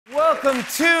welcome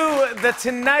to The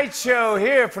Tonight Show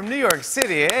here from New York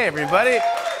City. Hey, everybody.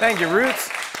 Thank you, Roots.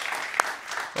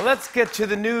 Well, let's get to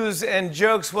the news and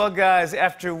jokes. Well, guys,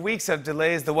 after weeks of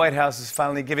delays, the White House is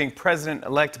finally giving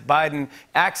President-elect Biden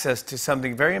access to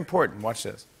something very important. Watch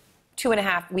this.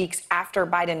 2.5 weeks after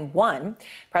Biden won,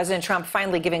 President Trump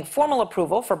finally giving formal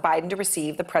approval for Biden to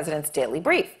receive the president's daily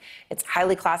brief. It's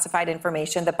highly classified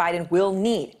information that Biden will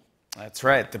need. That's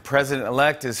right. The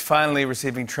president-elect is finally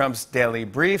receiving Trump's daily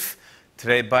brief.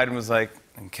 Today, Biden was like,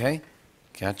 okay,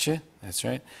 gotcha. That's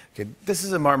right. Okay, this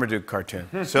is a Marmaduke cartoon.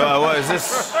 So is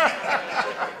this...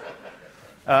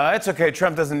 it's okay.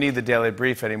 Trump doesn't need the daily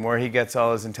brief anymore. He gets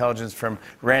all his intelligence from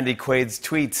Randy Quaid's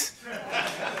tweets.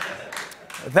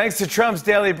 Thanks to Trump's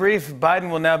daily brief,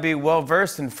 Biden will now be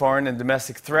well-versed in foreign and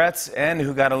domestic threats and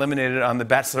who got eliminated on The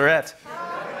Bachelorette.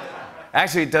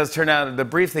 Actually, it does turn out the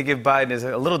brief they give Biden is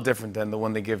a little different than the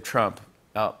one they give Trump.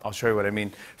 I'll show you what I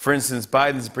mean. For instance,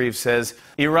 Biden's brief says,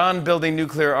 Iran building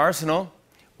nuclear arsenal,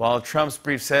 while Trump's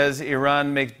brief says,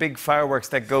 Iran makes big fireworks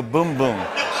that go boom, boom.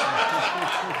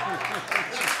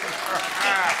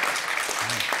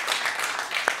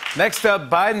 Next up,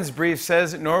 Biden's brief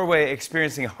says, Norway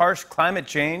experiencing harsh climate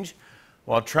change,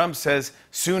 while Trump says,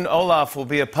 soon Olaf will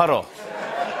be a puddle.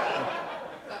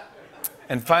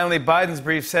 And finally, Biden's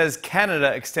brief says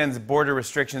Canada extends border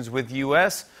restrictions with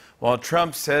U.S., while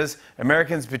Trump says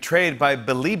Americans betrayed by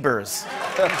believers.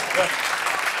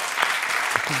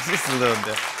 Just a little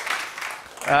bit.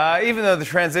 Even though the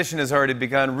transition has already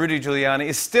begun, Rudy Giuliani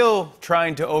is still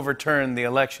trying to overturn the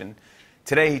election.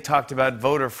 Today, he talked about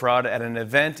voter fraud at an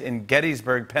event in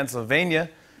Gettysburg,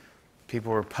 Pennsylvania.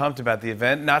 People were pumped about the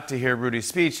event, not to hear Rudy's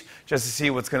speech, just to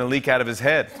see what's going to leak out of his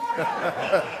head.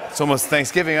 It's almost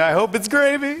Thanksgiving. I hope it's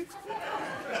gravy.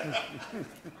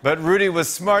 But Rudy was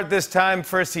smart this time.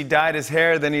 First, he dyed his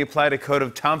hair, then he applied a coat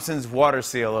of Thompson's water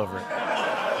seal over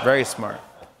it. Very smart.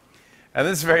 And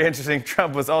this is very interesting.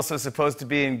 Trump was also supposed to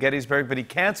be in Gettysburg, but he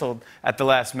canceled at the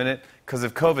last minute because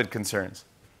of COVID concerns.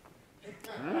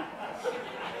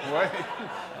 What?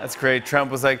 That's great. Trump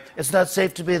was like, it's not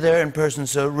safe to be there in person,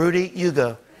 so Rudy, you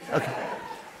go. Okay.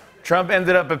 Trump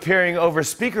ended up appearing over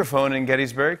speakerphone in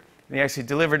Gettysburg, and he actually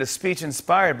delivered a speech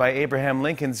inspired by Abraham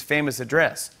Lincoln's famous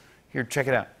address. Here, check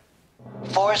it out.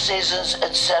 4 seasons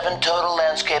and 7 total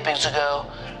landscapings ago,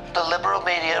 the liberal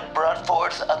media brought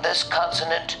forth on this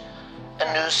continent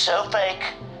a news so fake,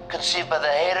 conceived by the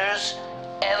haters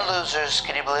and losers,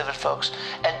 can you believe it, folks,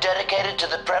 and dedicated to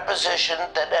the preposition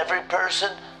that every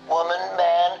person, woman,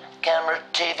 man, camera,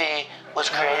 TV was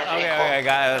created equal. Okay, I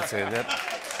got it. That's it.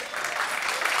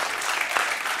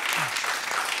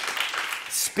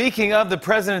 Speaking of the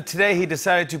president, today he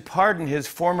decided to pardon his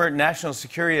former national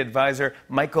security advisor,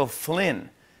 Michael Flynn.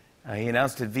 He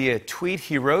announced it via a tweet.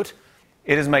 He wrote,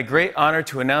 "It is my great honor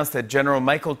to announce that General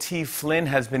Michael T. Flynn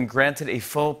has been granted a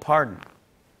full pardon."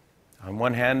 On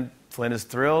one hand, Flynn is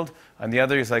thrilled. On the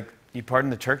other, he's like, you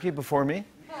pardoned the turkey before me?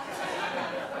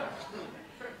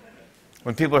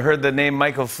 When people heard the name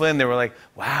Michael Flynn, they were like,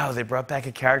 wow, they brought back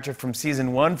a character from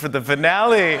season 1 for the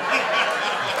finale.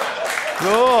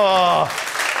 Cool.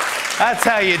 That's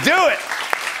how you do it.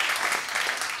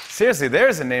 Seriously,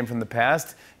 there's a name from the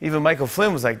past. Even Michael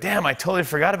Flynn was like, damn, I totally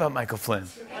forgot about Michael Flynn.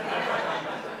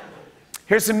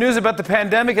 Here's some news about the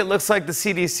pandemic. It looks like the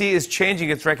CDC is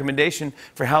changing its recommendation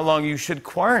for how long you should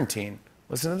quarantine.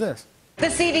 Listen to this. The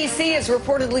CDC is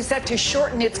reportedly set to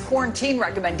shorten its quarantine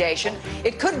recommendation.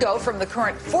 It could go from the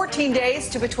current 14 days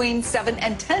to between 7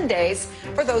 and 10 days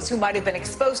for those who might have been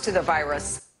exposed to the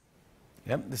virus.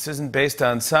 Yep, this isn't based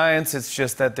on science. It's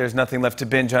just that there's nothing left to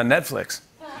binge on Netflix.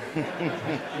 We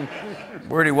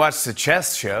already watched the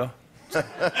chess show.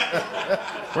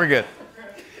 We're good.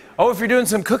 Oh, if you're doing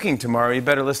some cooking tomorrow, you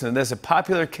better listen to this. A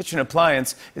popular kitchen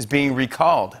appliance is being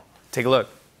recalled. Take a look.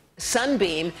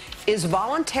 Sunbeam is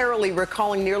voluntarily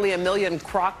recalling nearly 1 million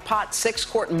crock-pot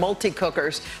 6-quart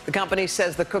multi-cookers. The company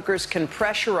says the cookers can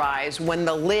pressurize when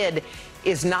the lid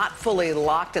is not fully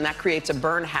locked, and that creates a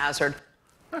burn hazard.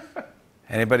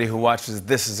 Anybody who watches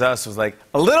This Is Us was like,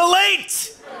 a little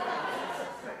late!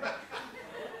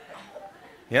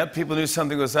 Yep, people knew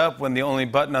something was up when the only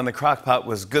button on the crock-pot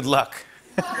was good luck.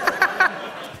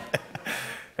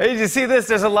 Hey, did you see this?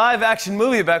 There's a live-action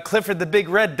movie about Clifford the Big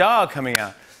Red Dog coming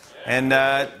out. And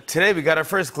today we got our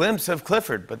first glimpse of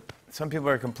Clifford, but some people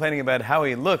are complaining about how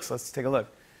he looks. Let's take a look.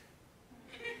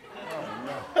 Oh,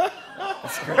 no.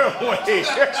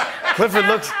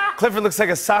 Clifford looks like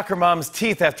a soccer mom's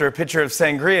teeth after a pitcher of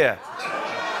sangria.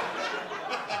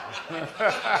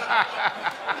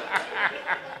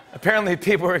 Apparently,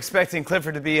 people were expecting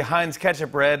Clifford to be Heinz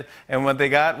ketchup red, and what they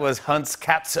got was Hunt's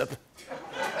catsup.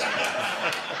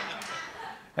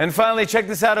 And finally, check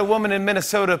this out. A woman in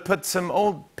Minnesota put some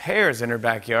old pears in her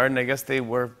backyard, and I guess they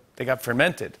got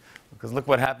fermented. Because look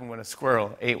what happened when a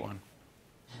squirrel ate one.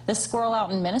 This squirrel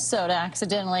out in Minnesota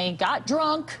accidentally got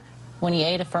drunk when he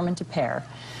ate a fermented pear.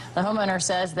 The homeowner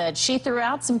says that she threw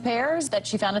out some pears that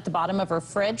she found at the bottom of her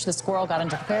fridge. The squirrel got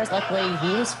into the pears. Luckily,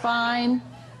 he was fine.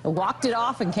 Walked it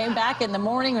off and came back in the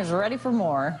morning, was ready for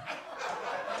more.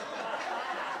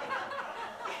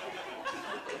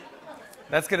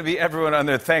 That's going to be everyone on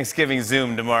their Thanksgiving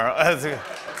Zoom tomorrow. On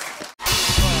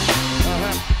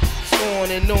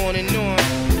and on and on.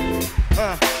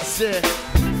 I said,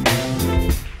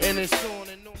 and it's on.